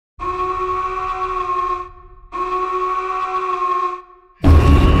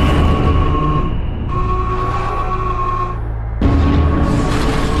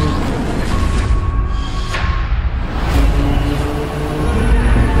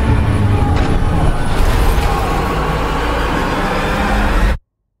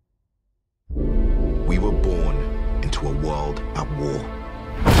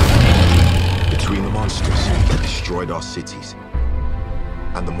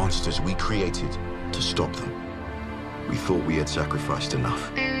monsters we created to stop them. We thought we had sacrificed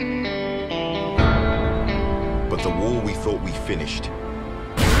enough. But the war we thought we finished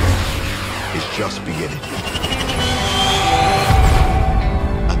is just beginning.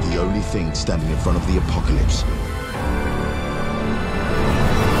 And the only thing standing in front of the apocalypse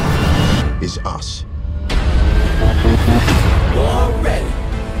is us. War ready.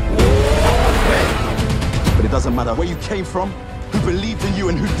 War ready. But it doesn't matter where you came from, who believed in you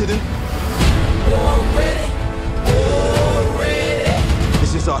and who didn't. War ready. War ready.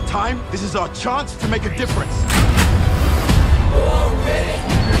 This is our time. This is our chance to make a difference. War ready.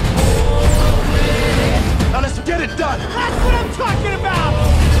 War ready. Now let's get it done. That's what I'm talking about.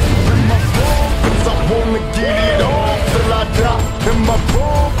 In my focus, I wanna get it on till I die. In my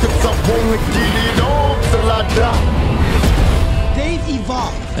focus, I wanna get it on till I die. They've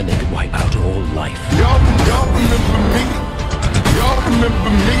evolved. And they could wipe out all life. Y'all remember me? Y'all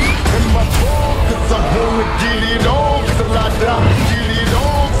remember me? In my focus, I wanna get it on till I die. Get it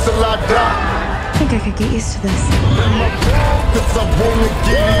on till I die. I think I could get used to this. In my focus, I wanna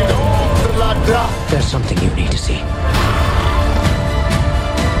get it on till I die. There's something you need to see.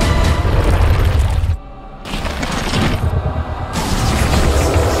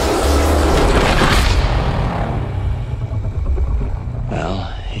 Well,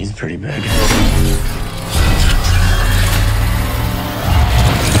 he's pretty big.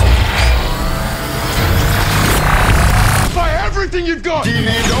 Fire everything you've got! Get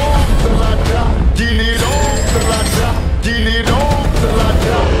it on till I die. Get it on till I die. Get it on till I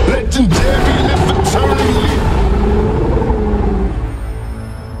die. Legendary.